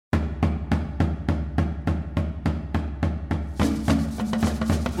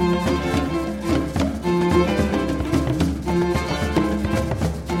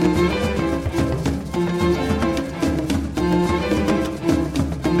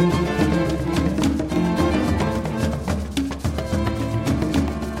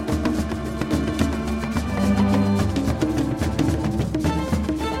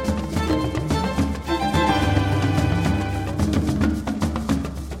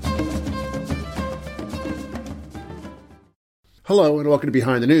Hello and welcome to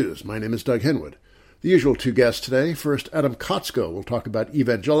Behind the News. My name is Doug Henwood. The usual two guests today. First, Adam Kotsko will talk about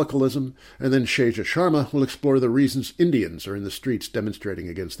evangelicalism, and then Shaja Sharma will explore the reasons Indians are in the streets demonstrating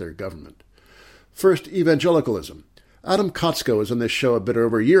against their government. First, evangelicalism. Adam Kotsko was on this show a bit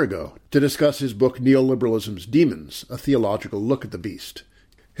over a year ago to discuss his book Neoliberalism's Demons, a theological look at the beast.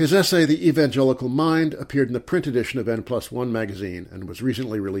 His essay, The Evangelical Mind, appeared in the print edition of N+1 magazine and was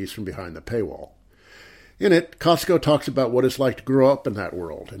recently released from behind the paywall. In it, Kotsko talks about what it's like to grow up in that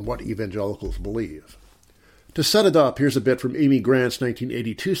world and what evangelicals believe. To set it up, here's a bit from Amy Grant's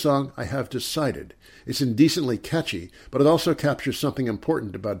 1982 song, I Have Decided. It's indecently catchy, but it also captures something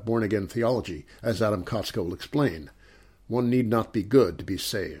important about born-again theology, as Adam Kotsko will explain. One need not be good to be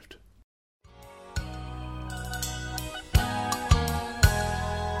saved.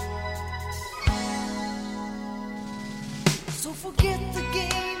 So forget the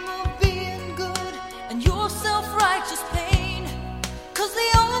game of being good and your self-righteous pain, 'cause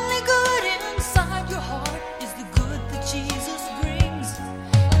the only good inside your heart is the good that Jesus brings.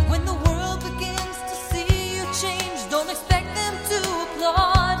 And when the world begins to see you change, don't expect them to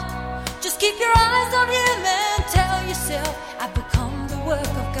applaud. Just keep your eyes on him and tell yourself, I've become the work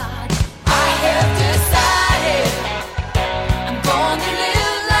of God. I have decided I'm going to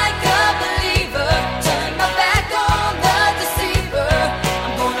live like a believer, turn my back on the deceiver.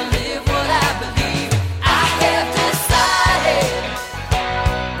 I'm going to live what I believe. I have decided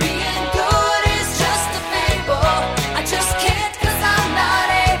being good is just a fable. I just can't 'cause I'm not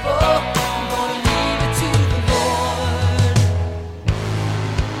able. I'm going to leave it to the Lord.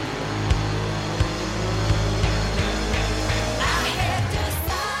 I have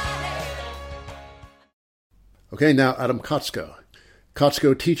decided. Okay, now Adam Kotsko.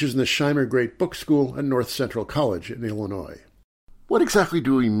 Kotsko teaches in the Shimer Great Book School at North Central College in Illinois. What exactly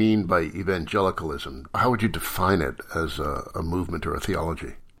do we mean by evangelicalism? How would you define it as a movement or a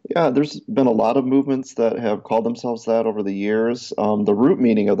theology? Yeah, there's been a lot of movements that have called themselves that over the years. The root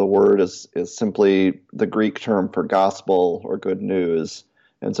meaning of the word is simply the Greek term for gospel or good news.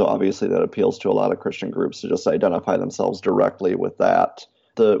 And so obviously that appeals to a lot of Christian groups to just identify themselves directly with that.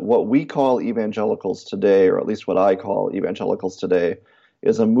 What we call evangelicals today, or at least what I call evangelicals today,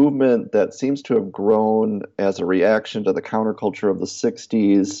 is a movement that seems to have grown as a reaction to the counterculture of the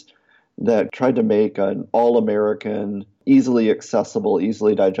 60s that tried to make an all-American, easily accessible,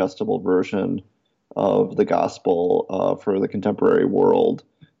 easily digestible version of the gospel for the contemporary world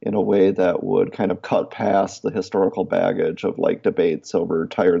in a way that would kind of cut past the historical baggage of like debates over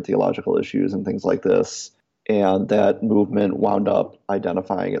tired theological issues and things like this. And that movement wound up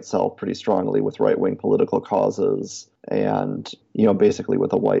identifying itself pretty strongly with right-wing political causes and, basically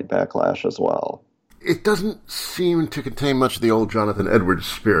with a white backlash as well. It doesn't seem to contain much of the old Jonathan Edwards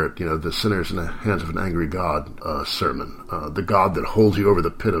spirit, the sinners in the hands of an angry God sermon. The God that holds you over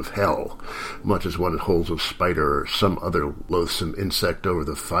the pit of hell, much as one that holds a spider or some other loathsome insect over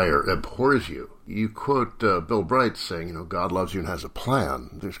the fire, abhors you. You quote Bill Bright saying, God loves you and has a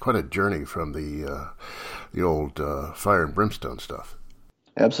plan. There's quite a journey from the old fire and brimstone stuff.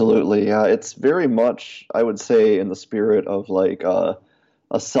 Absolutely, yeah. It's very much, I would say, in the spirit of like a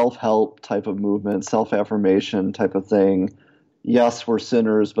self-help type of movement, self-affirmation type of thing. Yes, we're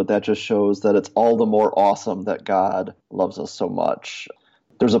sinners, but that just shows that it's all the more awesome that God loves us so much.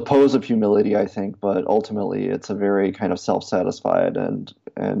 There's a pose of humility, I think, but ultimately it's a very kind of self-satisfied and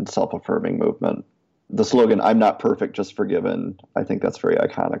self-affirming movement. The slogan, I'm not perfect, just forgiven, I think that's very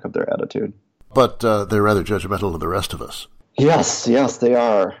iconic of their attitude. But they're rather judgmental of the rest of us. Yes, they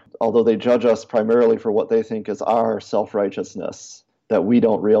are. Although they judge us primarily for what they think is our self-righteousness, that we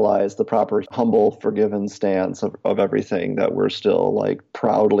don't realize the proper, humble, forgiven stance of everything, that we're still like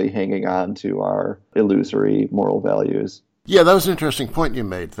proudly hanging on to our illusory moral values. Yeah, that was an interesting point you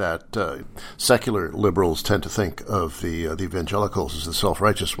made, that secular liberals tend to think of the evangelicals as the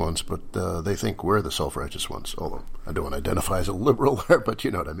self-righteous ones, but they think we're the self-righteous ones, although I don't want to identify as a liberal there, but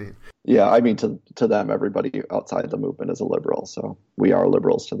you know what I mean. Yeah, I mean, to them, everybody outside the movement is a liberal, so we are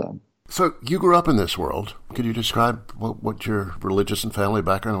liberals to them. So you grew up in this world. Could you describe what your religious and family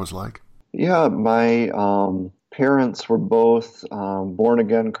background was like? Yeah, my parents were both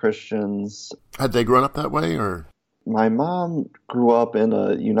born-again Christians. Had they grown up that way, or...? My mom grew up in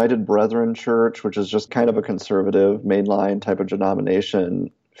a United Brethren church, which is just kind of a conservative, mainline type of denomination,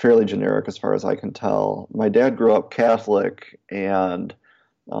 fairly generic as far as I can tell. My dad grew up Catholic, and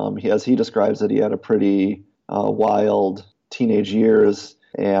as he describes it, he had a pretty wild teenage years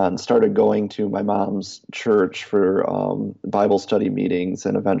and started going to my mom's church for Bible study meetings,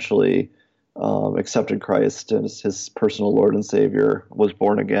 and eventually accepted Christ as his personal Lord and Savior, was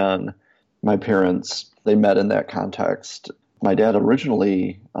born again. My parents, they met in that context. My dad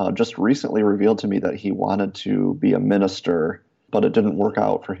originally just recently revealed to me that he wanted to be a minister, but it didn't work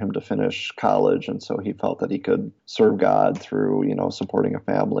out for him to finish college. And so he felt that he could serve God through, supporting a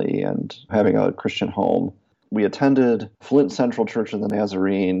family and having a Christian home. We attended Flint Central Church of the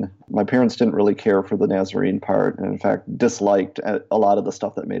Nazarene. My parents didn't really care for the Nazarene part, and in fact disliked a lot of the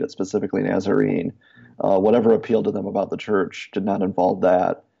stuff that made it specifically Nazarene. Whatever appealed to them about the church did not involve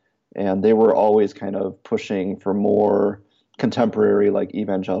that. And they were always kind of pushing for more contemporary, like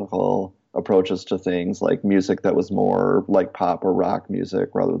evangelical approaches to things, like music that was more like pop or rock music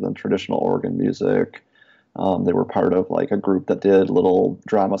rather than traditional organ music. They were part of like a group that did little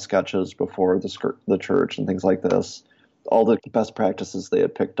drama sketches before the church and things like this. All the best practices they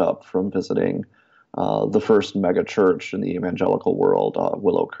had picked up from visiting the first mega church in the evangelical world,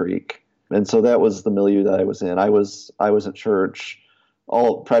 Willow Creek. And so that was the milieu that I was in. I was at church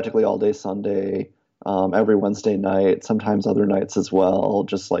practically all day Sunday, every Wednesday night, sometimes other nights as well,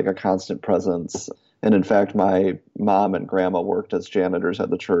 just like a constant presence. And in fact, my mom and grandma worked as janitors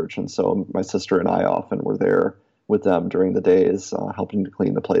at the church, and so my sister and I often were there with them during the days, helping to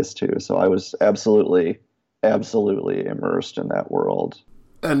clean the place too. So I was absolutely immersed in that world.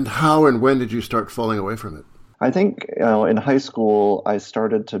 And how and when did you start falling away from it? I think in high school, I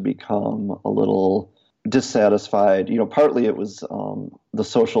started to become a little dissatisfied. Partly it was the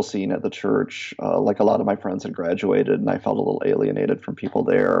social scene at the church. Like a lot of my friends had graduated, and I felt a little alienated from people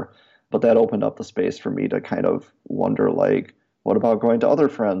there. But that opened up the space for me to kind of wonder, like, what about going to other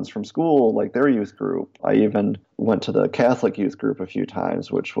friends from school, like their youth group? I even went to the Catholic youth group a few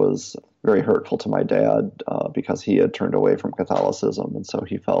times, which was very hurtful to my dad because he had turned away from Catholicism. And so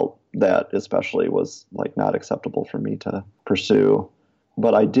he felt that especially was like not acceptable for me to pursue.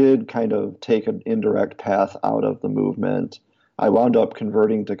 But I did kind of take an indirect path out of the movement. I wound up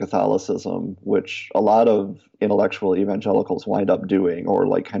converting to Catholicism, which a lot of intellectual evangelicals wind up doing, or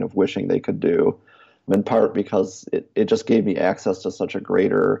like kind of wishing they could do, in part because it just gave me access to such a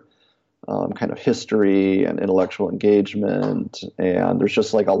greater kind of history and intellectual engagement, and there's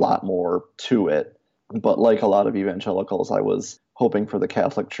just like a lot more to it. But like a lot of evangelicals, I was hoping for the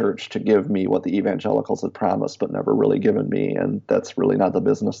Catholic Church to give me what the evangelicals had promised but never really given me, and that's really not the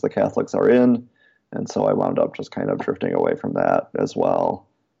business the Catholics are in. And so I wound up just kind of drifting away from that as well.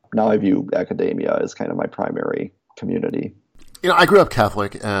 Now I view academia as kind of my primary community. I grew up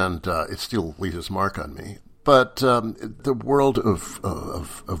Catholic, and it still leaves its mark on me. But the world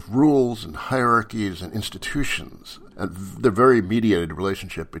of rules and hierarchies and institutions, and the very mediated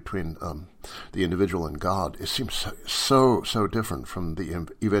relationship between the individual and God, it seems so different from the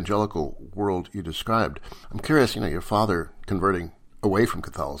evangelical world you described. I'm curious, your father converting away from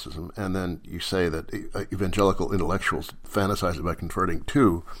Catholicism, and then you say that evangelical intellectuals fantasize about converting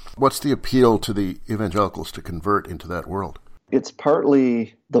too. What's the appeal to the evangelicals to convert into that world? It's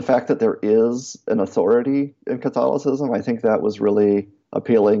partly the fact that there is an authority in Catholicism. I think that was really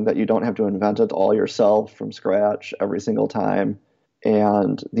appealing, that you don't have to invent it all yourself from scratch every single time.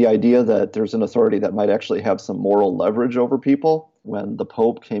 And the idea that there's an authority that might actually have some moral leverage over people. When the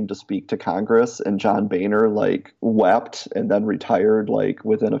Pope came to speak to Congress and John Boehner wept and then retired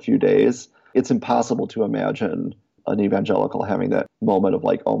within a few days, it's impossible to imagine an evangelical having that moment of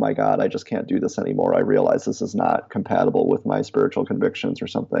oh my God, I just can't do this anymore. I realize this is not compatible with my spiritual convictions or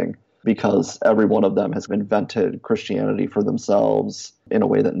something, because every one of them has invented Christianity for themselves in a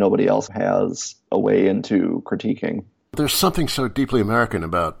way that nobody else has a way into critiquing. There's something so deeply American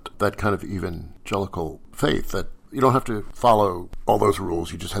about that kind of evangelical faith that you don't have to follow all those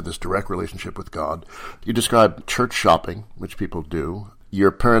rules. You just have this direct relationship with God. You describe church shopping, which people do.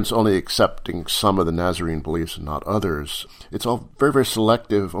 Your parents only accepting some of the Nazarene beliefs and not others. It's all very, very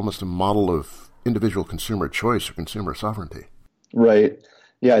selective, almost a model of individual consumer choice or consumer sovereignty. Right.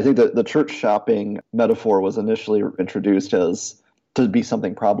 Yeah, I think that the church shopping metaphor was initially introduced as to be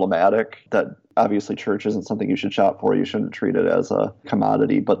something problematic, that obviously church isn't something you should shop for. You shouldn't treat it as a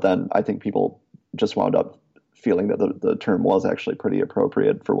commodity. But then I think people just wound up feeling that the term was actually pretty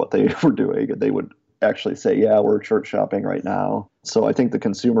appropriate for what they were doing. And they would actually say, yeah, we're church shopping right now. So I think the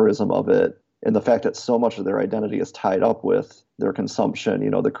consumerism of it and the fact that so much of their identity is tied up with their consumption,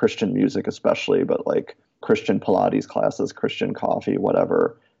 the Christian music especially, but Christian Pilates classes, Christian coffee,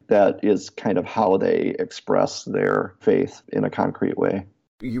 whatever, that is kind of how they express their faith in a concrete way.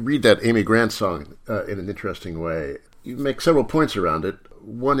 You read that Amy Grant song in an interesting way. You make several points around it.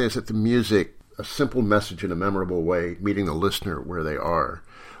 One is that the music, a simple message in a memorable way, meeting the listener where they are.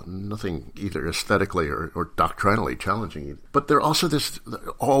 Nothing either aesthetically or doctrinally challenging. But there also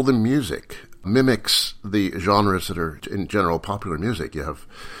all the music mimics the genres that are in general popular music. You have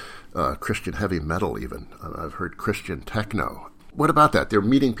Christian heavy metal even. I've heard Christian techno. What about that? They're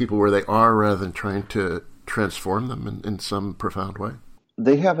meeting people where they are rather than trying to transform them in some profound way?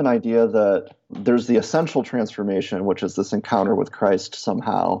 They have an idea that there's the essential transformation, which is this encounter with Christ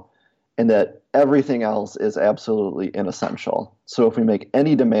somehow, and that everything else is absolutely inessential. So if we make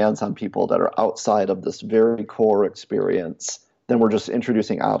any demands on people that are outside of this very core experience, then we're just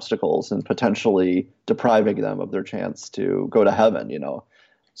introducing obstacles and potentially depriving them of their chance to go to heaven, you know.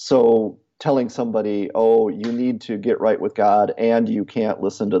 So telling somebody, oh, you need to get right with God and you can't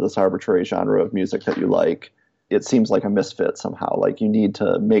listen to this arbitrary genre of music that you like, it seems like a misfit somehow. Like you need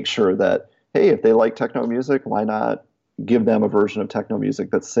to make sure that, hey, if they like techno music, why not give them a version of techno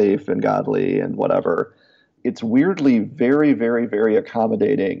music that's safe and godly and whatever. It's weirdly very, very, very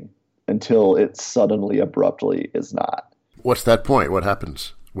accommodating until it suddenly, abruptly is not. What's that point? What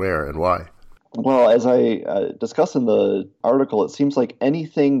happens? Where and why? Well, as I discuss in the article, it seems like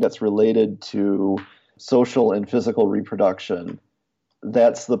anything that's related to social and physical reproduction,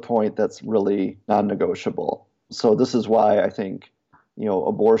 that's the point that's really non-negotiable. So this is why I think, you know,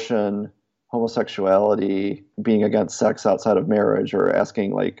 abortion, homosexuality, being against sex outside of marriage, or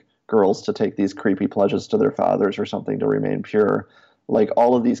asking like girls to take these creepy pledges to their fathers or something to remain pure, like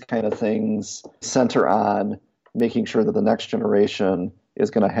all of these kind of things center on making sure that the next generation is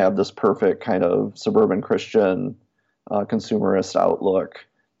going to have this perfect kind of suburban Christian consumerist outlook,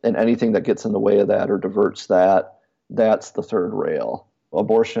 and anything that gets in the way of that or diverts that, that's the third rail.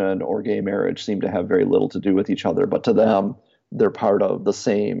 Abortion or gay marriage seem to have very little to do with each other, but to them, they're part of the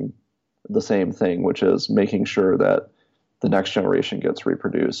same thing, which is making sure that the next generation gets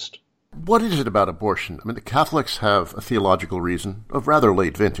reproduced. What is it about abortion? I mean, the Catholics have a theological reason, of rather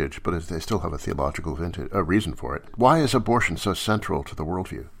late vintage, but they still have a theological reason for it. Why is abortion so central to the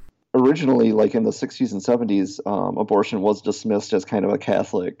worldview? Originally, like in the 60s and 70s, abortion was dismissed as kind of a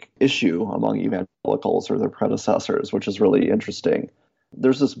Catholic issue among evangelicals or their predecessors, which is really interesting.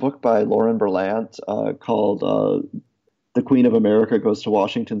 There's this book by Lauren Berlant called The Queen of America Goes to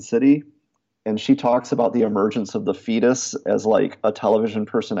Washington City, and she talks about the emergence of the fetus as like a television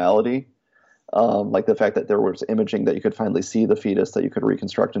personality, like the fact that there was imaging that you could finally see the fetus, that you could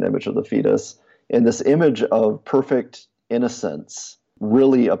reconstruct an image of the fetus. And this image of perfect innocence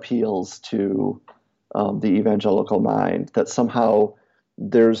really appeals to the evangelical mind, that somehow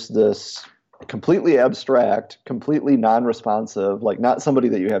there's this completely abstract, completely non-responsive, like not somebody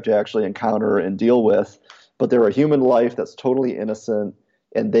that you have to actually encounter and deal with, but they're a human life that's totally innocent,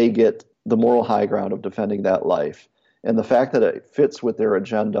 and they get the moral high ground of defending that life. And the fact that it fits with their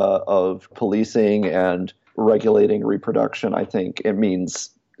agenda of policing and regulating reproduction, I think it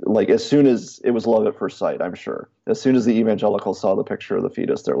means, like, as soon as it was love at first sight, I'm sure. As soon as the evangelicals saw the picture of the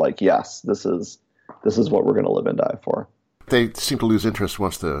fetus, they're like, yes, this is what we're going to live and die for. They seem to lose interest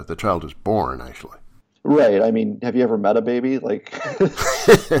once the child is born, actually. Right. I mean, have you ever met a baby? Like,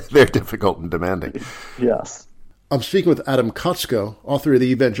 they're difficult and demanding. Yes. I'm speaking with Adam Kotsko, author of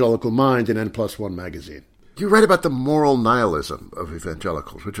The Evangelical Mind in N+1 magazine. You write about the moral nihilism of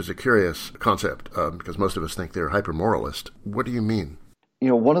evangelicals, which is a curious concept because most of us think they're hyper-moralist. What do you mean? You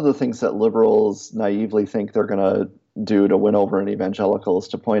know, one of the things that liberals naively think they're going to do to win over an evangelical is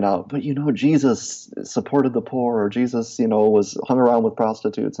to point out, but, you know, Jesus supported the poor, or Jesus, you know, was hung around with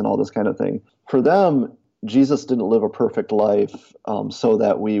prostitutes and all this kind of thing. For them, Jesus didn't live a perfect life so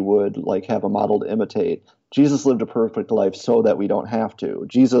that we would like have a model to imitate. Jesus lived a perfect life so that we don't have to.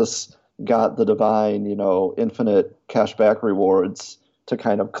 Jesus got the divine, you know, infinite cashback rewards to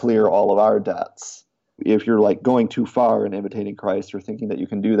kind of clear all of our debts. If you're like going too far in imitating Christ or thinking that you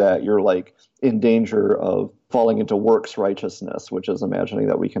can do that, you're like in danger of falling into works righteousness, which is imagining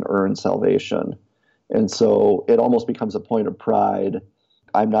that we can earn salvation. And so it almost becomes a point of pride.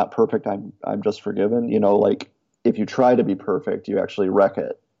 I'm not perfect. I'm just forgiven. You know, like if you try to be perfect, you actually wreck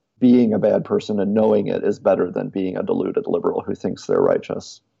it. Being a bad person and knowing it is better than being a deluded liberal who thinks they're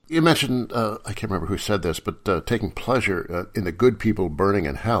righteous. You mentioned, I can't remember who said this, but taking pleasure in the good people burning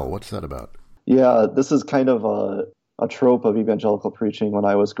in hell. What's that about? Yeah, this is kind of a trope of evangelical preaching when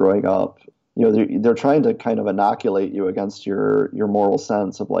I was growing up. You know, they're trying to kind of inoculate you against your moral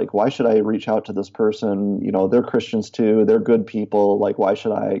sense of like, why should I reach out to this person? You know, they're Christians too. They're good people. Like, why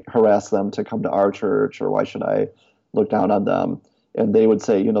should I harass them to come to our church, or why should I look down on them? And they would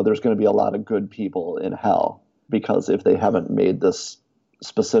say, you know, there's going to be a lot of good people in hell because if they haven't made this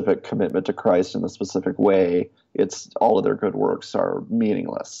specific commitment to Christ in a specific way, it's all of their good works are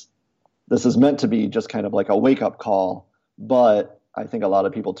meaningless. This is meant to be just kind of like a wake-up call, but I think a lot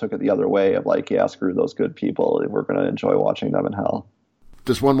of people took it the other way of like, yeah, screw those good people. We're going to enjoy watching them in hell.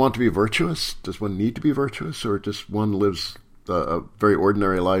 Does one want to be virtuous? Does one need to be virtuous, or just one lives a very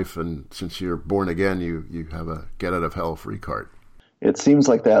ordinary life, and since you're born again, you have a get out of hell free card. It seems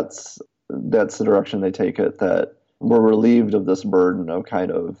like that's the direction they take it, that we're relieved of this burden of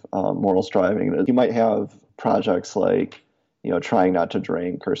kind of moral striving. You might have projects like, trying not to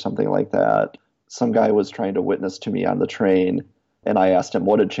drink or something like that. Some guy was trying to witness to me on the train, and I asked him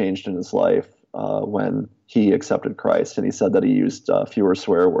what had changed in his life when he accepted Christ, and he said that he used fewer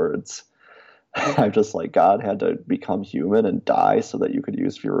swear words. I'm just like, God had to become human and die so that you could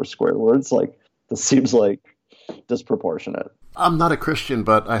use fewer swear words? Like, this seems like disproportionate. I'm not a Christian,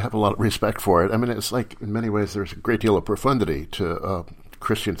 but I have a lot of respect for it. I mean, it's like, in many ways, there's a great deal of profundity to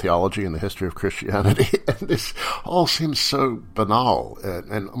Christian theology and the history of Christianity, and this all seems so banal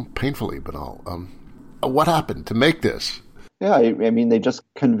and painfully banal. What happened to make this? Yeah, I mean, they just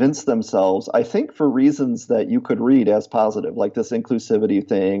convinced themselves, I think for reasons that you could read as positive, like this inclusivity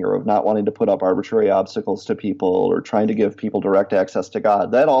thing, or of not wanting to put up arbitrary obstacles to people, or trying to give people direct access to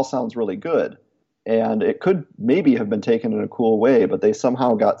God. That all sounds really good. And it could maybe have been taken in a cool way, but they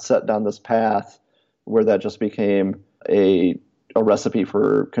somehow got set down this path where that just became a recipe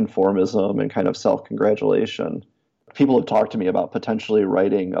for conformism and kind of self-congratulation. People have talked to me about potentially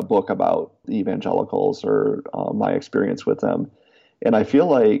writing a book about the evangelicals or my experience with them. And I feel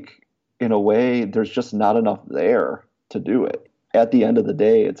like, in a way, there's just not enough there to do it. At the end of the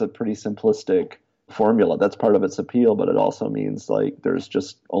day, it's a pretty simplistic formula. That's part of its appeal, but it also means like there's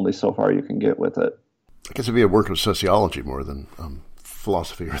just only so far you can get with it. I guess it'd be a work of sociology more than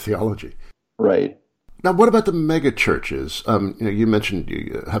philosophy or theology. Right. Now, what about the mega churches? You mentioned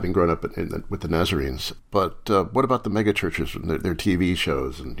having grown up with the Nazarenes, but what about the mega churches and their TV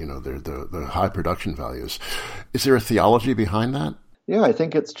shows and their high production values? Is there a theology behind that? Yeah, I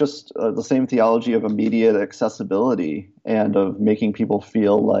think it's just the same theology of immediate accessibility and of making people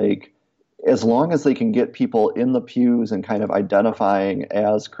feel like, as long as they can get people in the pews and kind of identifying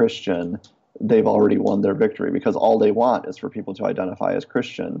as Christian, they've already won their victory, because all they want is for people to identify as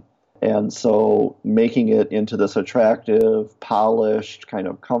Christian. And so making it into this attractive, polished, kind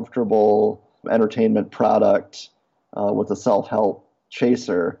of comfortable entertainment product with a self-help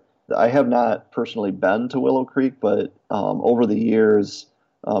chaser. I have not personally been to Willow Creek, but over the years,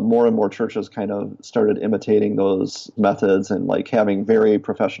 more and more churches kind of started imitating those methods and like having very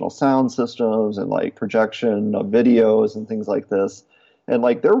professional sound systems and like projection of videos and things like this. And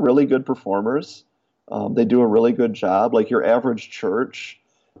like, they're really good performers. They do a really good job. Like, your average church,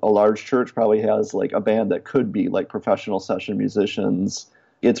 a large church, probably has like a band that could be like professional session musicians.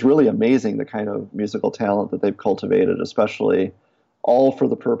 It's really amazing the kind of musical talent that they've cultivated, especially all for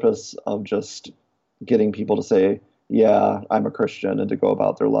the purpose of just getting people to say, yeah, I'm a Christian, and to go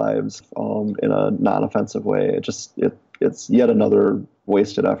about their lives in a non-offensive way. It's yet another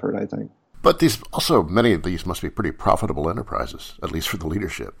wasted effort, I think. But many of these must be pretty profitable enterprises, at least for the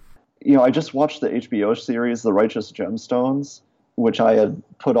leadership. I just watched the HBO series, The Righteous Gemstones, which I had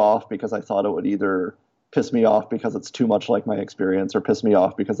put off because I thought it would either piss me off because it's too much like my experience, or piss me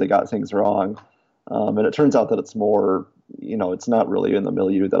off because they got things wrong. And it turns out that it's more, it's not really in the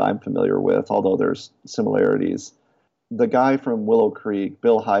milieu that I'm familiar with, although there's similarities. The guy from Willow Creek,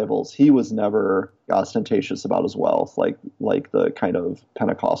 Bill Hybels, he was never ostentatious about his wealth like the kind of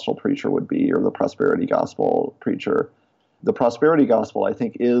Pentecostal preacher would be, or the prosperity gospel preacher. The prosperity gospel, I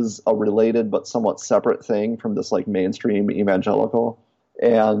think, is a related but somewhat separate thing from this like mainstream evangelical.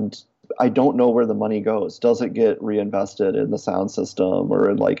 And I don't know where the money goes. Does it get reinvested in the sound system or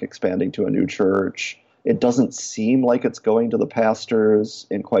in like expanding to a new church? It doesn't seem like it's going to the pastors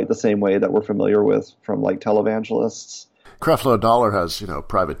in quite the same way that we're familiar with from like televangelists. Creflo Dollar has,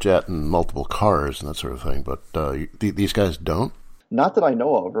 private jet and multiple cars and that sort of thing, but these guys don't? Not that I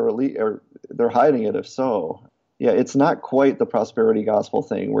know of, or they're hiding it if so. Yeah, it's not quite the prosperity gospel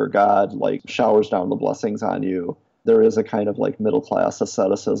thing where God like showers down the blessings on you. There is a kind of like middle class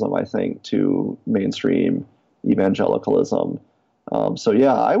asceticism, I think, to mainstream evangelicalism. So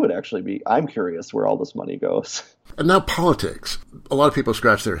yeah, I'm curious where all this money goes. And now politics. A lot of people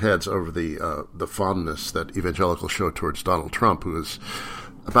scratch their heads over the fondness that evangelicals show towards Donald Trump, who is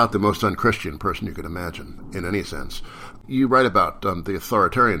about the most unchristian person you could imagine in any sense. You write about the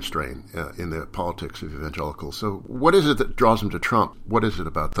authoritarian strain in the politics of evangelicals. So what is it that draws them to Trump? What is it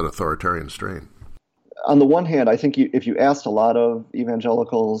about that authoritarian strain? On the one hand, I think if you asked a lot of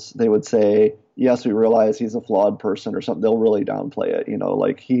evangelicals, they would say, yes, we realize he's a flawed person or something. They'll really downplay it,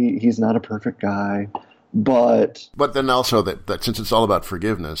 like he's not a perfect guy. But then also that since it's all about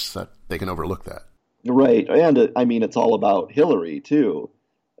forgiveness, that they can overlook that. Right. And it's all about Hillary, too.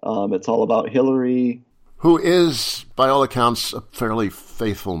 It's all about Hillary. Who is, by all accounts, a fairly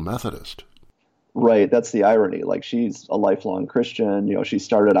faithful Methodist. Right, that's the irony. Like, she's a lifelong Christian. She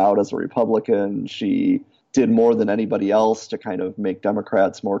started out as a Republican. She did more than anybody else to kind of make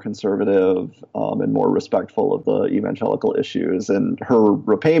Democrats more conservative and more respectful of the evangelical issues. And her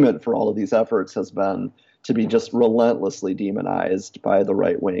repayment for all of these efforts has been to be just relentlessly demonized by the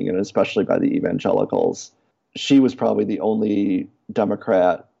right wing and especially by the evangelicals. She was probably the only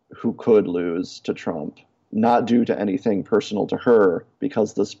Democrat who could lose to Trump, not due to anything personal to her,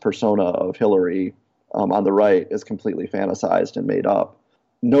 because this persona of Hillary on the right is completely fantasized and made up.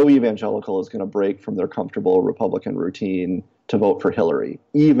 No evangelical is going to break from their comfortable Republican routine to vote for Hillary,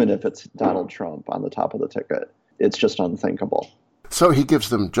 even if it's Donald Trump on the top of the ticket. It's just unthinkable. So he gives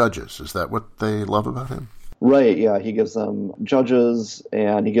them judges. Is that what they love about him? Right, yeah. He gives them judges,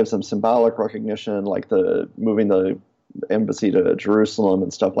 and he gives them symbolic recognition, like the moving the embassy to Jerusalem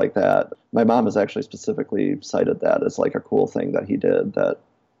and stuff like that. My mom has actually specifically cited that as like a cool thing that he did, that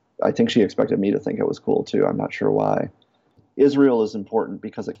I think she expected me to think it was cool too. I'm not sure why. Israel is important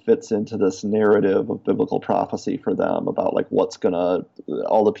because it fits into this narrative of biblical prophecy for them about like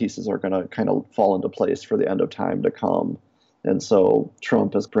all the pieces are gonna kind of fall into place for the end of time to come. And so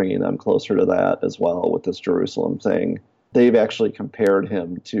Trump is bringing them closer to that as well with this Jerusalem thing. They've actually compared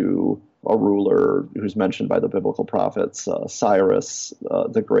him to a ruler who's mentioned by the biblical prophets, Cyrus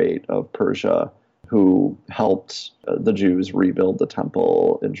the Great of Persia, who helped the Jews rebuild the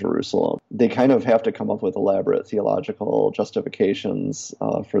temple in Jerusalem. They kind of have to come up with elaborate theological justifications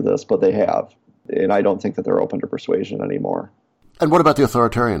for this, but they have. And I don't think that they're open to persuasion anymore. And what about the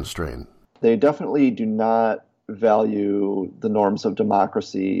authoritarian strain? They definitely do not value the norms of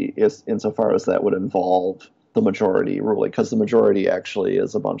democracy insofar as that would involve the majority ruling, because the majority actually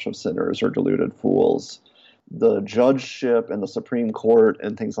is a bunch of sinners or deluded fools. The judgeship and the Supreme Court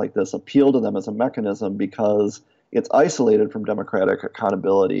and things like this appeal to them as a mechanism because it's isolated from democratic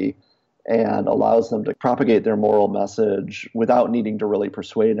accountability and allows them to propagate their moral message without needing to really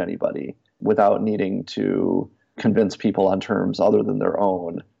persuade anybody, without needing to convince people on terms other than their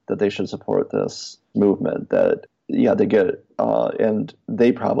own that they should support this movement. That, yeah, they get it. And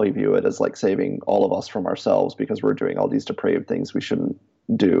they probably view it as like saving all of us from ourselves because we're doing all these depraved things we shouldn't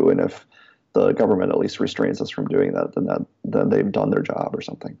do. And if the government at least restrains us from doing that, then they've done their job or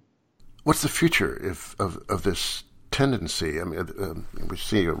something. What's the future of this tendency? I mean, we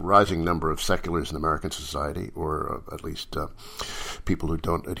see a rising number of seculars in American society, or at least people who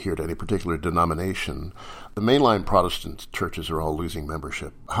don't adhere to any particular denomination. The mainline Protestant churches are all losing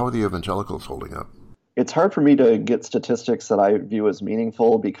membership. How are the evangelicals holding up? It's hard for me to get statistics that I view as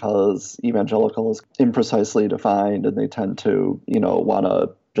meaningful because evangelical is imprecisely defined and they tend to, want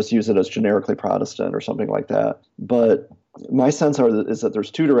to just use it as generically Protestant or something like that. But my sense is that there's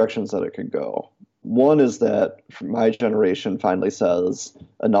two directions that it could go. One is that my generation finally says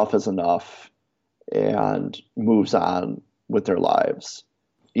enough is enough and moves on with their lives,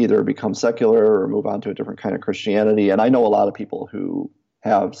 either become secular or move on to a different kind of Christianity. And I know a lot of people who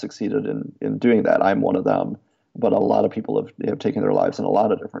have succeeded in doing that. I'm one of them, but a lot of people have taken their lives in a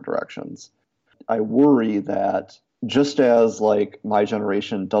lot of different directions. I worry that just as like my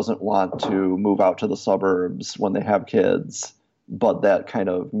generation doesn't want to move out to the suburbs when they have kids, but that kind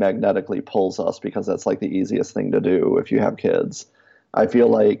of magnetically pulls us because that's like the easiest thing to do if you have kids. I feel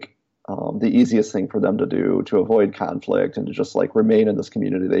like the easiest thing for them to do to avoid conflict and to just like remain in this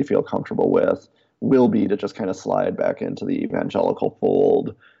community they feel comfortable with will be to just kind of slide back into the evangelical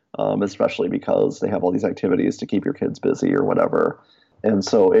fold, especially because they have all these activities to keep your kids busy or whatever. And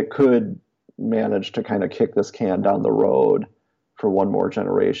so it could manage to kind of kick this can down the road for one more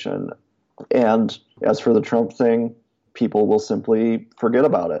generation. And as for the Trump thing, people will simply forget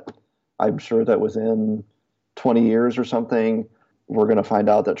about it. I'm sure that within 20 years or something, we're going to find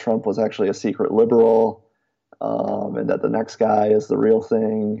out that Trump was actually a secret liberal, and that the next guy is the real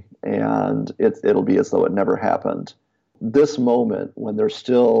thing, and it'll be as though it never happened. This moment, when they're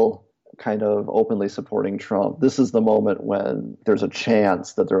still kind of openly supporting Trump, this is the moment when there's a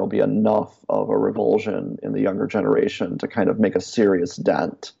chance that there will be enough of a revulsion in the younger generation to kind of make a serious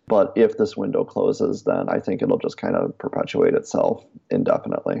dent. But if this window closes, then I think it'll just kind of perpetuate itself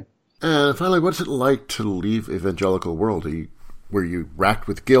indefinitely. And finally, what's it like to leave evangelical world? Were you racked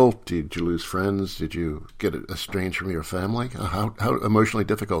with guilt? Did you lose friends? Did you get estranged from your family? How emotionally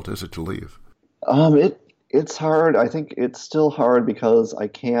difficult is it to leave? It's hard. I think it's still hard because I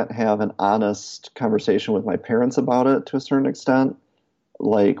can't have an honest conversation with my parents about it to a certain extent.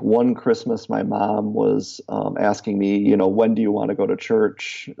 Like one Christmas, my mom was asking me, when do you want to go to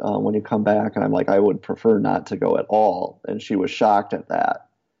church when you come back? And I'm like, I would prefer not to go at all. And she was shocked at that.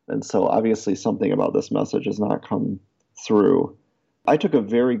 And so obviously something about this message has not come through. I took a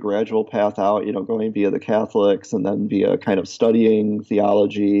very gradual path out, going via the Catholics and then via kind of studying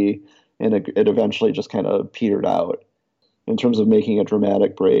theology, and it eventually just kind of petered out. In terms of making a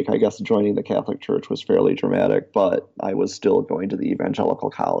dramatic break, I guess joining the Catholic Church was fairly dramatic, but I was still going to the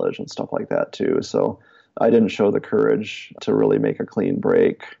evangelical college and stuff like that too. So I didn't show the courage to really make a clean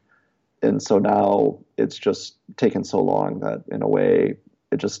break. And so now it's just taken so long that in a way,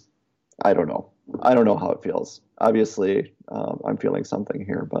 I don't know. I don't know how it feels. Obviously, I'm feeling something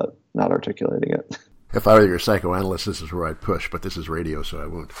here, but not articulating it. If I were your psychoanalyst, this is where I'd push, but this is radio, so I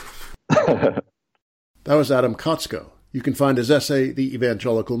won't. That was Adam Kotsko. You can find his essay, The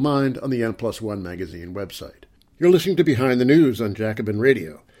Evangelical Mind, on the N+1 magazine website. You're listening to Behind the News on Jacobin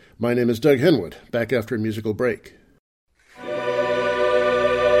Radio. My name is Doug Henwood, back after a musical break.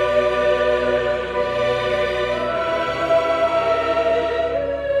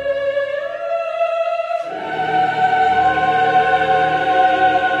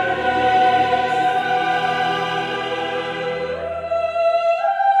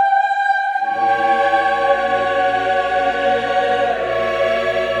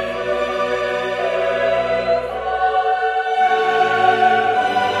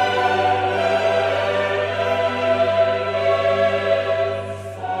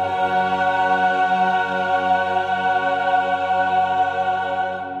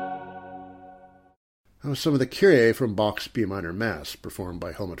 Some of the Kyrie from Bach's B minor Mass, performed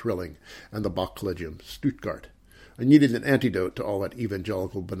by Helmut Rilling and the Bach Collegium Stuttgart. I needed an antidote to all that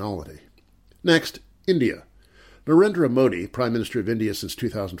evangelical banality. Next, India. Narendra Modi, Prime Minister of India since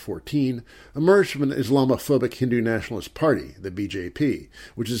 2014, emerged from an Islamophobic Hindu nationalist party, the BJP,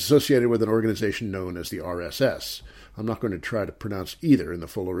 which is associated with an organization known as the RSS. I'm not going to try to pronounce either in the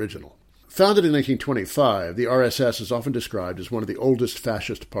full original. Founded in 1925, the RSS is often described as one of the oldest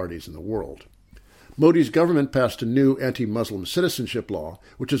fascist parties in the world. Modi's government passed a new anti-Muslim citizenship law,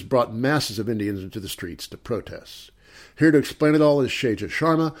 which has brought masses of Indians into the streets to protest. Here to explain it all is Sheja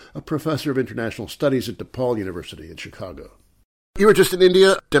Sharma, a professor of international studies at DePaul University in Chicago. You were just in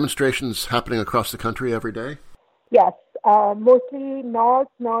India, demonstrations happening across the country every day? Yes, mostly north,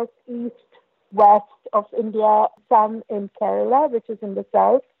 northeast, west of India, some in Kerala, which is in the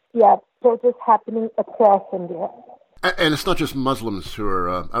south. Yeah, protests happening across India. And it's not just Muslims who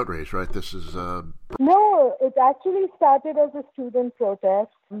are outraged, right? This is... No, it actually started as a student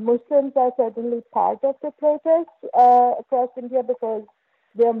protest. Muslims are certainly part of the protests across India because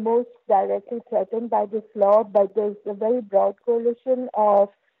they are most directly threatened by this law, but there's a very broad coalition of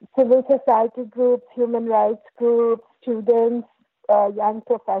civil society groups, human rights groups, students, young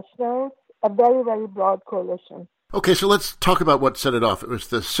professionals, a very, very broad coalition. Okay, so let's talk about what set it off. It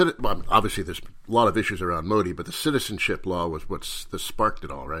was well, obviously there's a lot of issues around Modi, but the citizenship law was what sparked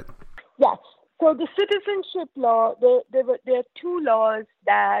it all, right? Yes. So the citizenship law, there are two laws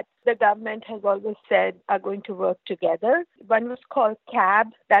that the government has always said are going to work together. One was called CAB.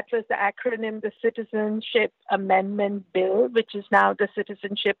 That was the acronym, the Citizenship Amendment Bill, which is now the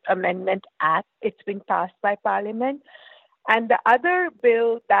Citizenship Amendment Act. It's been passed by Parliament. And the other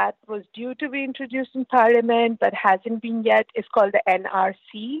bill that was due to be introduced in Parliament but hasn't been yet is called the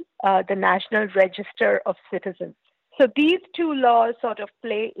NRC, the National Register of Citizens. So these two laws sort of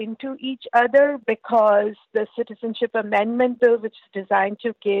play into each other because the Citizenship Amendment Bill, which is designed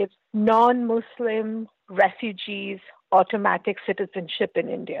to give non-Muslim refugees automatic citizenship in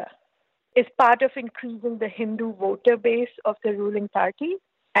India, is part of increasing the Hindu voter base of the ruling party.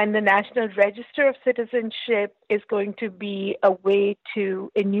 And the National Register of Citizenship is going to be a way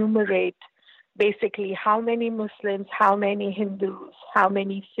to enumerate basically how many Muslims, how many Hindus, how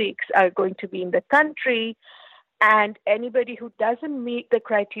many Sikhs are going to be in the country. And anybody who doesn't meet the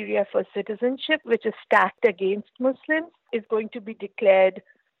criteria for citizenship, which is stacked against Muslims, is going to be declared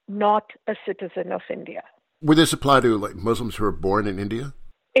not a citizen of India. Would this apply to Muslims who are born in India?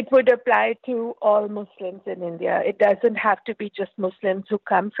 It would apply to all Muslims in India. It doesn't have to be just Muslims who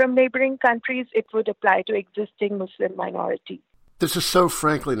come from neighboring countries. It would apply to existing Muslim minorities. This is so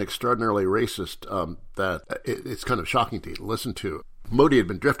frankly and extraordinarily racist that it's kind of shocking to listen to. Modi had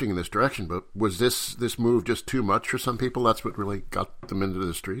been drifting in this direction, but was this move just too much for some people? That's what really got them into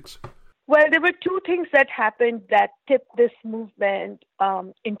the streets? Well, there were two things that happened that tipped this movement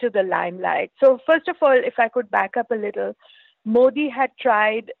into the limelight. So first of all, if I could back up a little, Modi had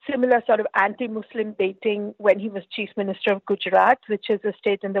tried similar sort of anti-Muslim baiting when he was Chief Minister of Gujarat, which is a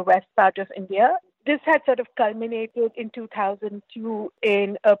state in the west part of India. This had sort of culminated in 2002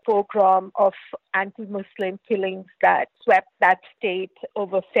 in a pogrom of anti-Muslim killings that swept that state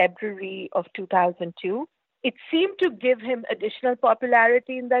over February of 2002. It seemed to give him additional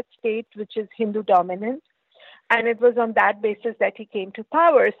popularity in that state, which is Hindu dominant. And it was on that basis that he came to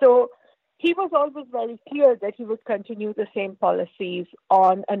power. So he was always very clear that he would continue the same policies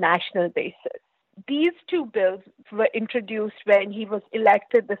on a national basis. These two bills were introduced when he was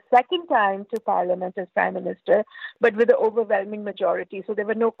elected the second time to Parliament as Prime Minister, but with an overwhelming majority. So there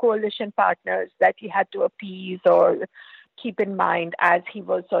were no coalition partners that he had to appease or keep in mind as he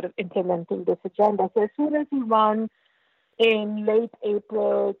was sort of implementing this agenda. So as soon as he won in late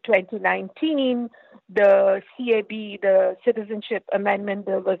April 2019, the CAB, the Citizenship Amendment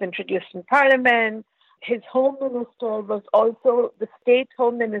Bill, was introduced in Parliament. His Home Minister was also the state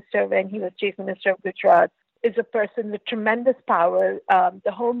Home Minister when he was Chief Minister of Gujarat, is a person with tremendous power.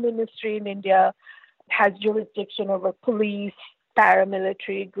 The Home Ministry in India has jurisdiction over police,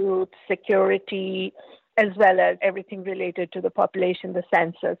 paramilitary groups, security, as well as everything related to the population, the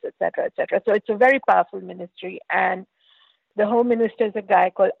census, et cetera, et cetera. So it's a very powerful ministry. And the Home Minister is a guy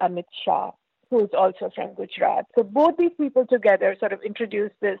called Amit Shah, who is also from Gujarat. So both these people together sort of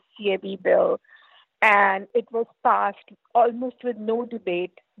introduced this CAB bill, and it was passed almost with no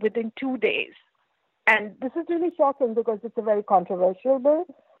debate within 2 days. And this is really shocking because it's a very controversial bill.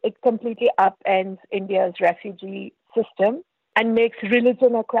 It completely upends India's refugee system and makes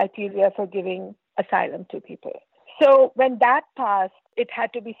religion a criteria for giving asylum to people. So when that passed, it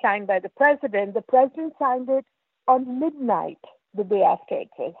had to be signed by the president. The president signed it on midnight the day after it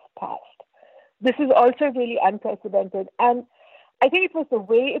was passed. This is also really unprecedented. And I think it was the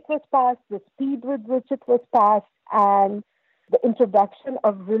way it was passed, the speed with which it was passed, and the introduction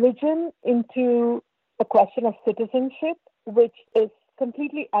of religion into a question of citizenship, which is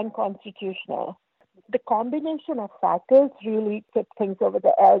completely unconstitutional. The combination of factors really tipped things over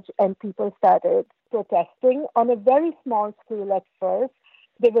the edge, and people started protesting on a very small scale at first.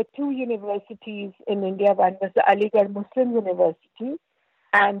 There were two universities in India. One was the Aligarh Muslim University,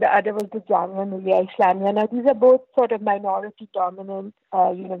 and the other was the Jamia Millia Islamia. Now, these are both sort of minority-dominant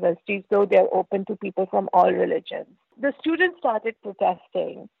universities, though they're open to people from all religions. The students started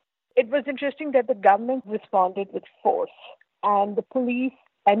protesting. It was interesting that the government responded with force, and the police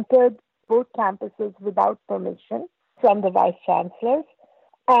entered both campuses without permission from the vice-chancellors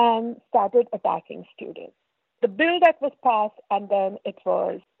and started attacking students. The bill that was passed, and then it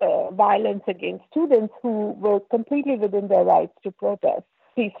was violence against students who were completely within their rights to protest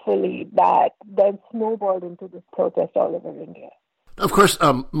peacefully, that then snowballed into this protest all over India. Of course,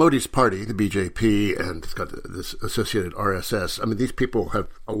 Modi's party, the BJP, and it's got this associated RSS, I mean, these people have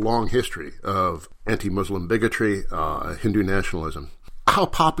a long history of anti-Muslim bigotry, Hindu nationalism. How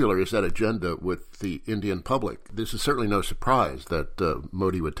popular is that agenda with the Indian public? This is certainly no surprise that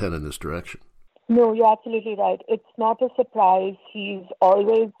Modi would tend in this direction. No, you're absolutely right. It's not a surprise. He's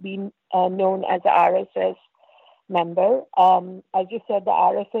always been known as an RSS member. As you said, the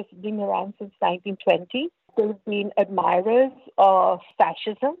RSS has been around since 1920. They've been admirers of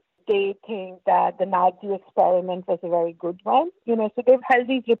fascism. They think that the Nazi experiment was a very good one. So they've held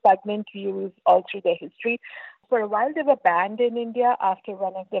these repugnant views all through their history. For a while, they were banned in India after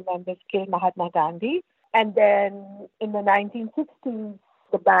one of their members killed Mahatma Gandhi. And then in the 1960s,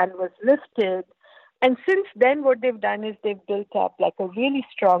 the ban was lifted. And since then, what they've done is they've built up like a really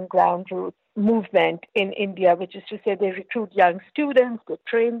strong ground root movement in India, which is to say they recruit young students, they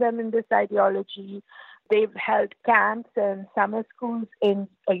train them in this ideology. They've held camps and summer schools in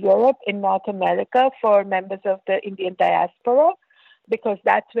Europe, in North America for members of the Indian diaspora, because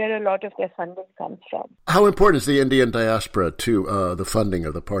that's where a lot of their funding comes from. How important is the Indian diaspora to the funding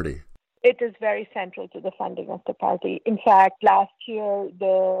of the party? It is very central to the funding of the party. In fact, last year,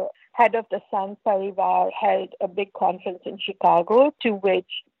 the head of the Sangh Parivar held a big conference in Chicago, to which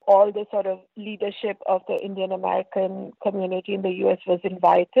all the sort of leadership of the Indian American community in the U.S. was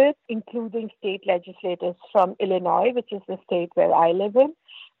invited, including state legislators from Illinois, which is the state where I live in.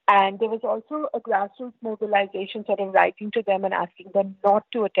 And there was also a grassroots mobilization sort of writing to them and asking them not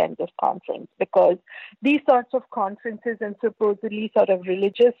to attend this conference, because these sorts of conferences and supposedly sort of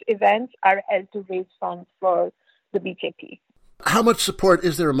religious events are held to raise funds for the BJP. How much support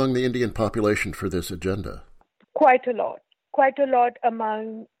is there among the Indian population for this agenda? Quite a lot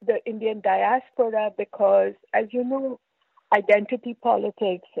among the Indian diaspora, because, as you know, identity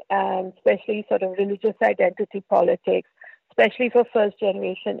politics, and especially sort of religious identity politics, especially for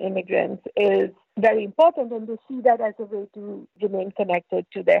first-generation immigrants, is very important, and they see that as a way to remain connected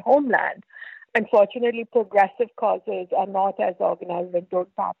to their homeland. Unfortunately, progressive causes are not as organized and don't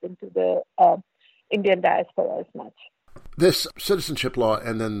tap into the Indian diaspora as much. This citizenship law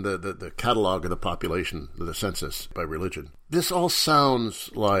and then the catalog of the population, the census by religion, this all sounds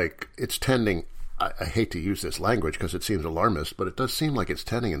like it's tending I hate to use this language because it seems alarmist, but it does seem like it's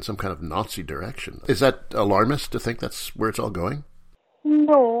tending in some kind of Nazi direction. Is that alarmist to think that's where it's all going?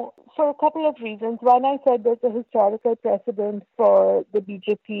 No, for a couple of reasons. One, I said there's a historical precedent for the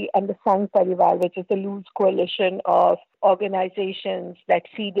BJP and the Sangh Parivar, which is a loose coalition of organizations that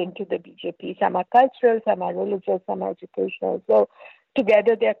feed into the BJP. Some are cultural, some are religious, some are educational. So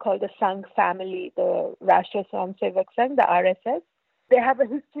together they're called the Sangh family, the Rashtriya Swayamsevak Sangh, the RSS. They have a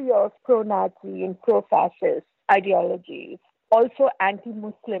history of pro-Nazi and pro-fascist ideologies. Also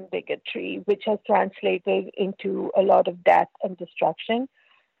anti-Muslim bigotry, which has translated into a lot of death and destruction.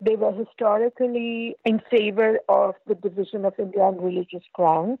 They were historically in favor of the division of India on religious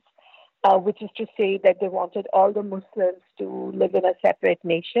grounds, which is to say that they wanted all the Muslims to live in a separate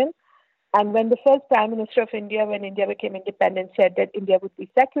nation. And when the first Prime Minister of India, when India became independent, said that India would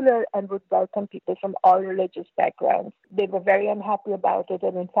be secular and would welcome people from all religious backgrounds, they were very unhappy about it.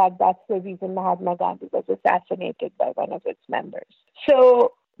 And in fact, that's the reason Mahatma Gandhi was assassinated by one of its members.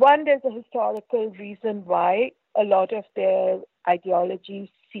 So, one, there's a historical reason why a lot of their ideologies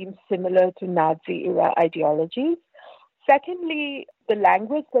seem similar to Nazi-era ideologies. Secondly, the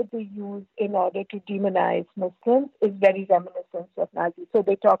language that they use in order to demonize Muslims is very reminiscent of Nazis. So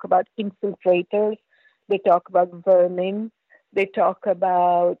they talk about infiltrators, they talk about vermin, they talk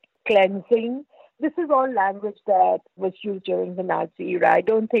about cleansing. This is all language that was used during the Nazi era. I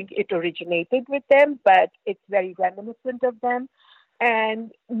don't think it originated with them, but it's very reminiscent of them.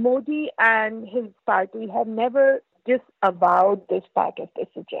 And Modi and his party have never disavowed this part of this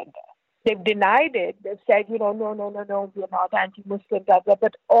agenda. They've denied it. They've said, no, we're not anti-Muslim, blah, blah,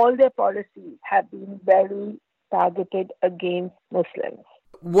 but all their policies have been very targeted against Muslims.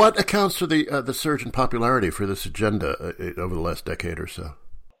 What accounts for the surge in popularity for this agenda over the last decade or so?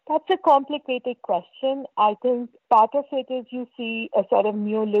 That's a complicated question. I think part of it is you see a sort of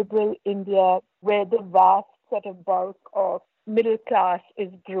neoliberal India where the vast sort of bulk of middle class is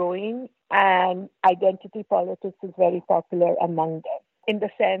growing and identity politics is very popular among them, in the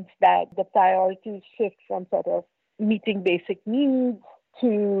sense that the priorities shift from sort of meeting basic needs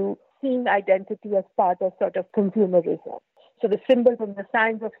to seeing identity as part of sort of consumerism. So the symbols and the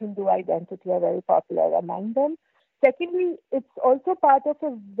signs of Hindu identity are very popular among them. Secondly, it's also part of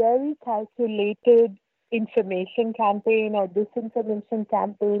a very calculated information campaign or disinformation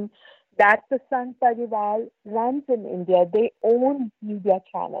campaign that the Sangh Parivar runs in India. They own media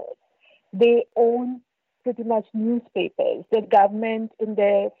channels. They own pretty much newspapers. The government in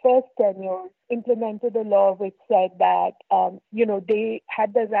their first tenure implemented a law which said that, they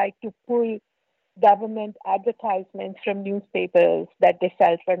had the right to pull government advertisements from newspapers that they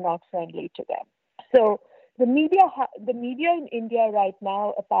felt were not friendly to them. So the media in India right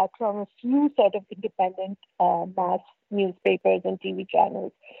now, apart from a few sort of independent mass newspapers and TV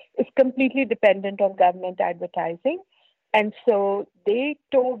channels, is completely dependent on government advertising. And so they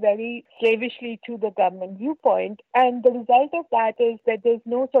toe very slavishly to the government viewpoint. And the result of that is that there's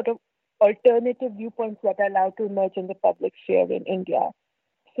no sort of alternative viewpoints that are allowed to emerge in the public sphere in India.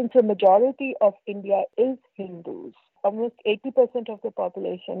 Since the majority of India is Hindus, almost 80% of the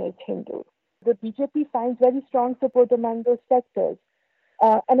population is Hindu, the BJP finds very strong support among those sectors.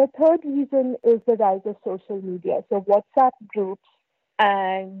 And a third reason is the rise of social media. So WhatsApp groups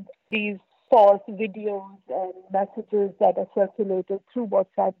and these false videos and messages that are circulated through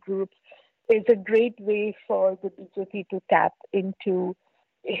WhatsApp groups is a great way for the BJP to tap into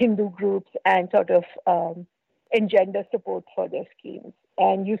Hindu groups and sort of engender support for their schemes.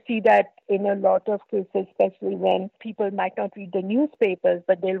 And you see that in a lot of cases, especially when people might not read the newspapers,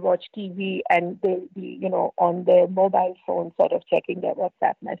 but they'll watch TV and they'll be, on their mobile phone sort of checking their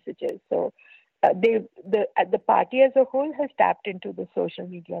WhatsApp messages. So the party as a whole has tapped into the social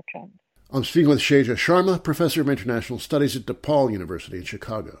media trend. I'm speaking with Shaja Sharma, professor of international studies at DePaul University in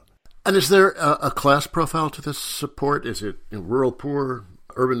Chicago. And is there a class profile to this support? Is it rural poor,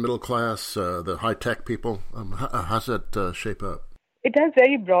 urban middle class, the high-tech people? How's that shape up? It has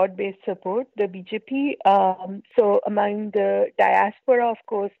very broad-based support, the BJP. So among the diaspora, of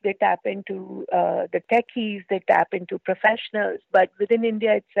course, they tap into the techies, they tap into professionals. But within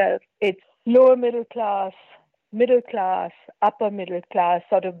India itself, it's lower middle class, upper middle class,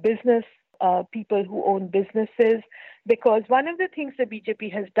 sort of business people who own businesses. Because one of the things the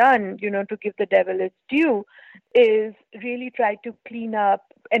BJP has done, to give the devil its due, is really try to clean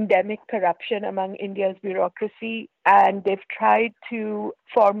up endemic corruption among India's bureaucracy. And they've tried to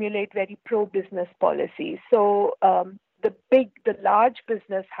formulate very pro-business policies. So the large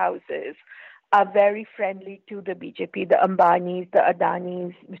business houses are very friendly to the BJP, the Ambanis, the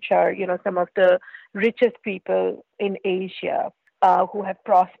Adanis, which are, some of the richest people in Asia who have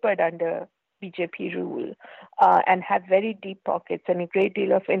prospered under BJP rule and have very deep pockets and a great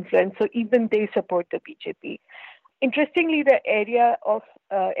deal of influence. So even they support the BJP. Interestingly, the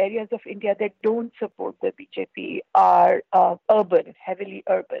areas of India that don't support the BJP are urban, heavily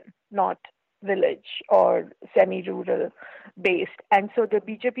urban, not village or semi-rural based. And so the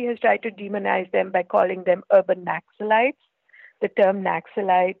BJP has tried to demonize them by calling them urban Naxalites. The term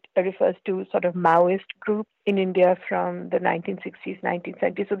Naxalite refers to sort of Maoist group in India from the 1960s,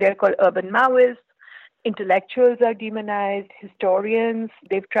 1970s. So they're called urban Maoists. Intellectuals are demonized, historians.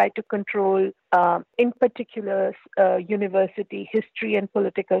 They've tried to control, in particular, university history and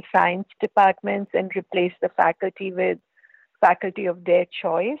political science departments and replace the faculty with faculty of their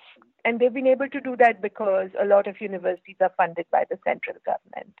choice. And they've been able to do that because a lot of universities are funded by the central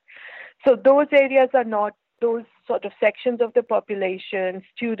government. So those areas are not those sort of sections of the population,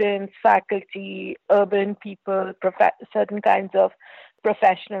 students, faculty, urban people, certain kinds of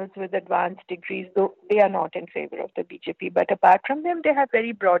professionals with advanced degrees, though they are not in favor of the BJP. But apart from them, they have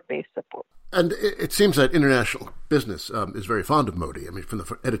very broad-based support. And it seems that international business is very fond of Modi. I mean, from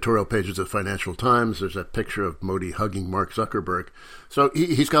the editorial pages of Financial Times, there's that picture of Modi hugging Mark Zuckerberg. So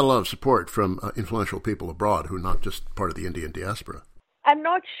he's got a lot of support from influential people abroad who are not just part of the Indian diaspora. I'm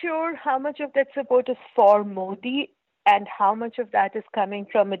not sure how much of that support is for Modi and how much of that is coming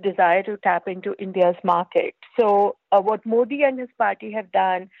from a desire to tap into India's market. So what Modi and his party have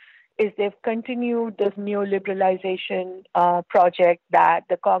done is they've continued this neoliberalization project that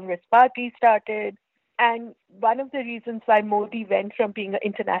the Congress party started. And one of the reasons why Modi went from being an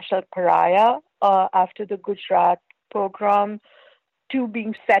international pariah after the Gujarat pogrom to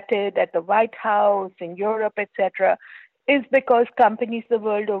being feted at the White House, in Europe, etc., is because companies the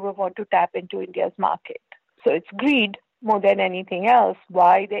world over want to tap into India's market. So it's greed more than anything else,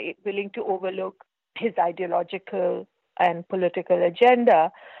 why they're willing to overlook his ideological and political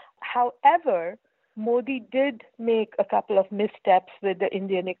agenda. However, Modi did make a couple of missteps with the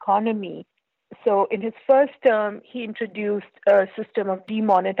Indian economy. So in his first term, he introduced a system of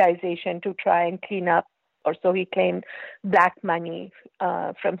demonetization to try and clean up, or so he claimed, black money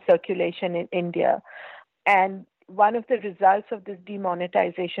from circulation in India. And one of the results of this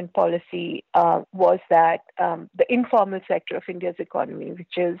demonetization policy was that the informal sector of India's economy,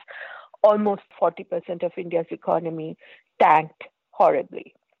 which is almost 40% of India's economy, tanked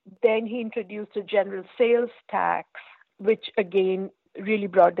horribly. Then he introduced a general sales tax, which again really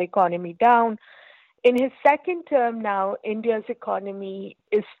brought the economy down. In his second term now, India's economy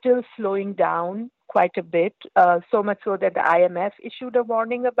is still slowing down quite a bit, so much so that the IMF issued a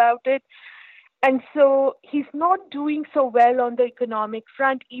warning about it. And so he's not doing so well on the economic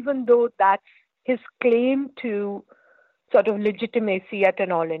front, even though that's his claim to sort of legitimacy at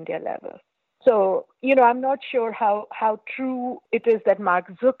an all-India level. So, I'm not sure how true it is that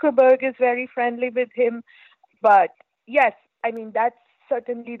Mark Zuckerberg is very friendly with him. But yes, I mean, that's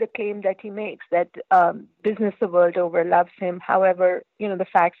certainly the claim that he makes, that business the world over loves him. However, the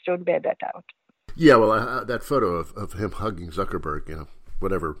facts don't bear that out. Yeah, well, that photo of him hugging Zuckerberg,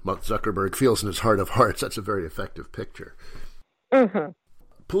 whatever Zuckerberg feels in his heart of hearts, that's a very effective picture. Mm-hmm.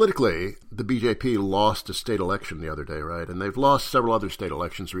 Politically, the BJP lost a state election the other day, right? And they've lost several other state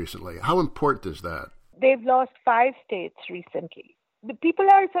elections recently. How important is that? They've lost 5 states recently. The people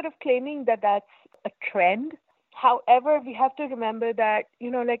are sort of claiming that that's a trend. However, we have to remember that,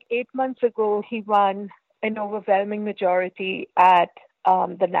 8 months ago, he won an overwhelming majority at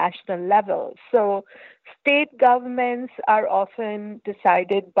the national level. So state governments are often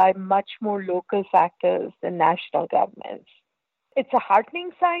decided by much more local factors than national governments. It's a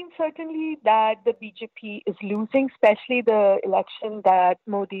heartening sign, certainly, that the BJP is losing, especially the election that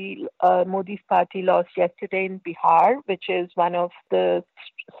Modi's party lost yesterday in Bihar, which is one of the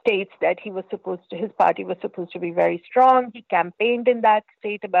states that his party was supposed to be very strong. He campaigned in that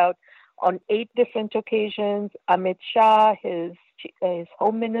state on 8 different occasions. Amit Shah, his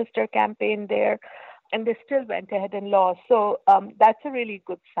home minister, campaigned there, and they still went ahead and lost. So that's a really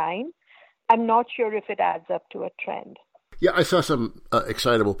good sign. I'm not sure if it adds up to a trend. Yeah, I saw some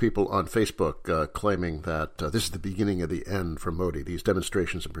excitable people on Facebook claiming that this is the beginning of the end for Modi. These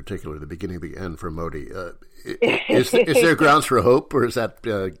demonstrations in particular, the beginning of the end for Modi. Is there grounds for hope, or is that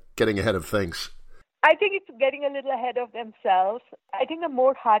getting ahead of things? I think it's getting a little ahead of themselves. I think the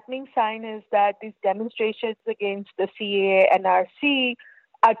more heartening sign is that these demonstrations against the CAA and NRC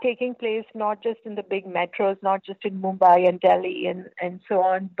are taking place not just in the big metros, not just in Mumbai and Delhi and so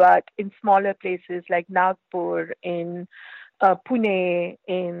on, but in smaller places like Nagpur, in Pune,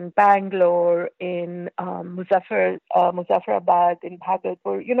 in Bangalore, in Muzaffarabad, in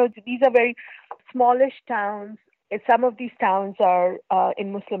Bhagalpur. These are very smallish towns some of these towns are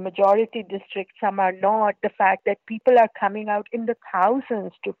in Muslim majority districts, some are not. The fact that people are coming out in the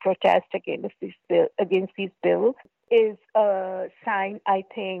thousands to protest against these bills is a sign, I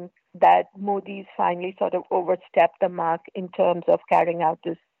think, that Modi's finally sort of overstepped the mark in terms of carrying out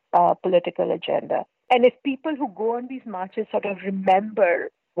this political agenda. And if people who go on these marches sort of remember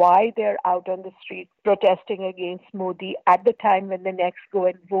why they're out on the street protesting against Modi at the time when they next go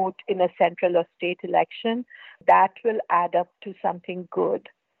and vote in a central or state election, that will add up to something good.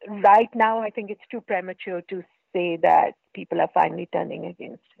 Right now, I think it's too premature to say that people are finally turning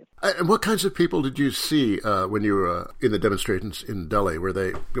against him. And what kinds of people did you see when you were in the demonstrations in Delhi? What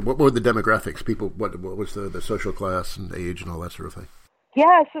were the demographics? People, what was the social class and age and all that sort of thing?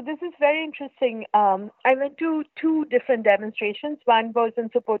 Yeah, so this is very interesting. I went to two different demonstrations. One was in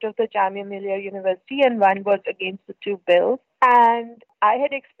support of the Jamia Millia University and one was against the two bills. And I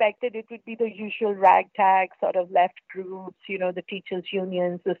had expected it would be the usual ragtag sort of left groups, the teachers'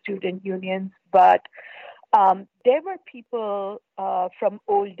 unions, the student unions. But there were people from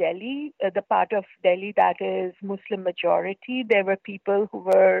Old Delhi, the part of Delhi that is Muslim majority. There were people who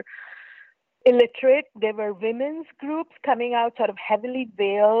were illiterate. There were women's groups coming out sort of heavily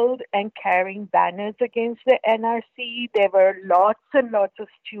veiled and carrying banners against the NRC. There were lots and lots of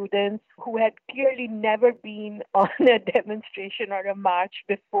students who had clearly never been on a demonstration or a march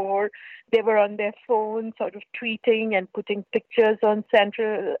before. They were on their phones sort of tweeting and putting pictures on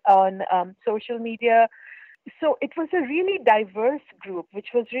social media. So it was a really diverse group, which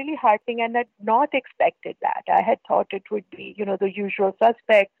was really heartening, and I'd not expected that. I had thought it would be, the usual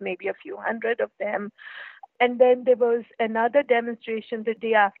suspects, maybe a few hundred of them. And then there was another demonstration the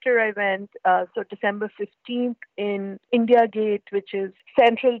day after I went, so December 15th in India Gate, which is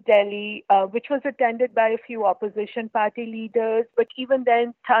central Delhi, which was attended by a few opposition party leaders. But even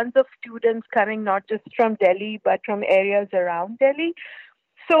then, tons of students coming not just from Delhi, but from areas around Delhi.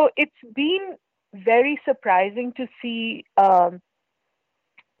 So it's been very surprising to see a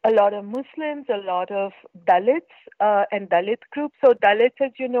lot of Muslims, a lot of Dalits and Dalit groups. So Dalits,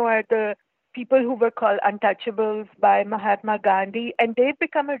 as you know, are the people who were called untouchables by Mahatma Gandhi, and they've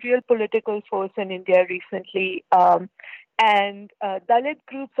become a real political force in India recently. And Dalit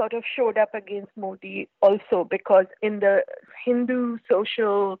groups sort of showed up against Modi also because in the Hindu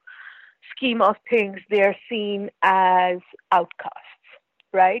social scheme of things, they're seen as outcasts.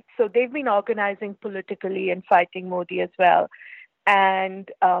 Right? So they've been organizing politically and fighting Modi as well. And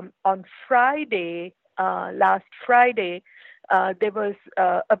on Friday, last Friday, there was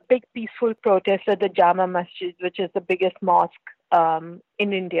a big peaceful protest at the Jama Masjid, which is the biggest mosque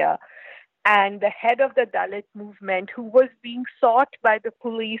in India. And the head of the Dalit movement, who was being sought by the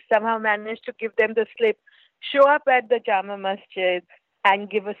police, somehow managed to give them the slip, show up at the Jama Masjid and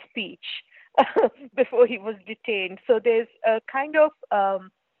give a speech before he was detained. So there's a kind of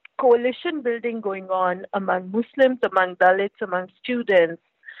coalition building going on among Muslims, among Dalits, among students,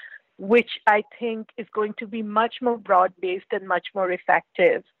 which I think is going to be much more broad-based and much more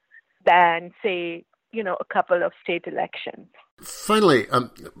effective than, say, a couple of state elections. Finally,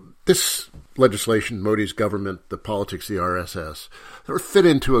 this legislation, Modi's government, the politics, the RSS, they fit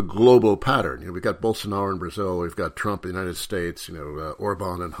into a global pattern. We've got Bolsonaro in Brazil, we've got Trump in the United States,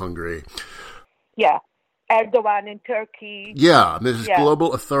 Orban in Hungary. Yeah, Erdogan in Turkey. Yeah, this is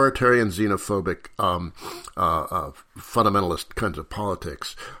global authoritarian, xenophobic, fundamentalist kinds of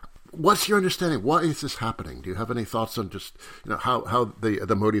politics. What's your understanding? Why is this happening? Do you have any thoughts on just how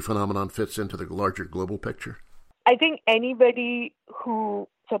the Modi phenomenon fits into the larger global picture? I think anybody who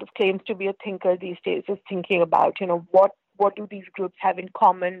sort of claims to be a thinker these days is thinking about, what do these groups have in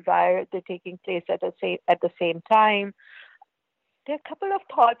common? Why are they taking place at the same time? There are a couple of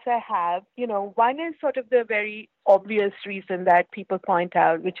thoughts I have. One is sort of the very obvious reason that people point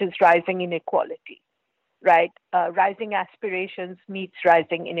out, which is rising inequality, right? Rising aspirations meets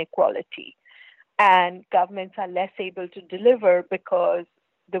rising inequality. And governments are less able to deliver because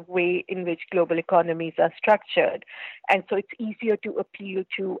the way in which global economies are structured. And so it's easier to appeal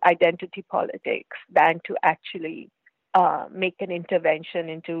to identity politics than to actually make an intervention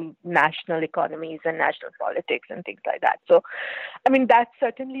into national economies and national politics and things like that. So, that's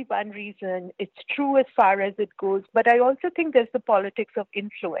certainly one reason. It's true as far as it goes. But I also think there's the politics of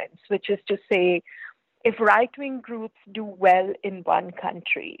influence, which is to say, if right-wing groups do well in one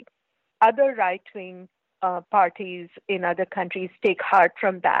country, other right-wing parties in other countries take heart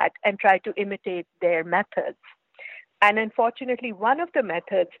from that and try to imitate their methods. And unfortunately, one of the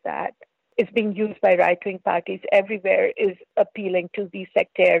methods that is being used by right-wing parties everywhere is appealing to the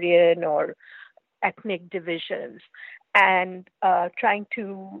sectarian or ethnic divisions and trying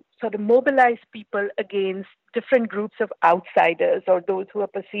to sort of mobilize people against different groups of outsiders or those who are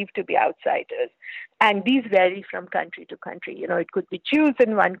perceived to be outsiders. And these vary from country to country. You know, it could be Jews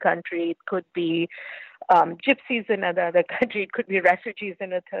in one country, it could be gypsies in another country, it could be refugees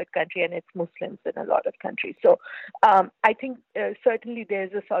in a third country, and it's Muslims in a lot of countries. So I think certainly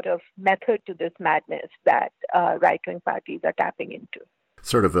there's a sort of method to this madness that right-wing parties are tapping into.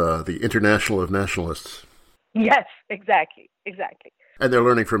 Sort of the international of nationalists. Yes, exactly. And they're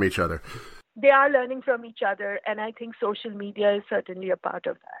learning from each other. They are learning from each other, and I think social media is certainly a part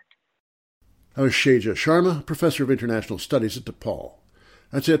of that. That was Shaja Sharma, Professor of International Studies at DePaul.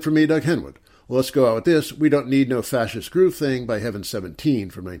 That's it for me, Doug Henwood. Well, let's go out with this. We Don't Need No Fascist Groove Thing by Heaven 17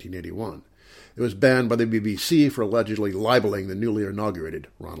 from 1981. It was banned by the BBC for allegedly libeling the newly inaugurated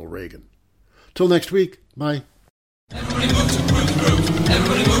Ronald Reagan. Till next week, bye. Everybody move to groove, groove.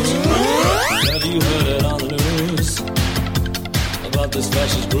 Everybody move to groove. Have you heard it on the news about this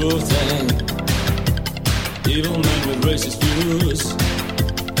fascist groove thing? Evil men with racist views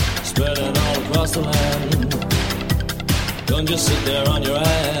spreading all across the land. Don't just sit there on your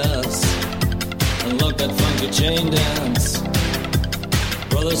ass and look that funky chain dance.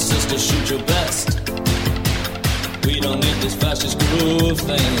 Brothers, sisters, shoot your best. We don't need this fascist groove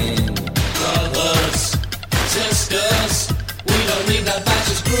thing. Brothers, sisters, we don't need that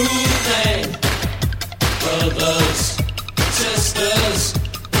fascist groove thing. Brothers, sisters,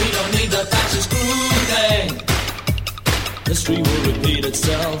 we don't need that fascist groove thing. History will repeat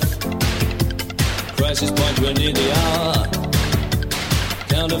itself. Crisis point, we're near the hour.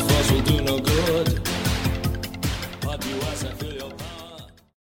 Counterforce will do no good.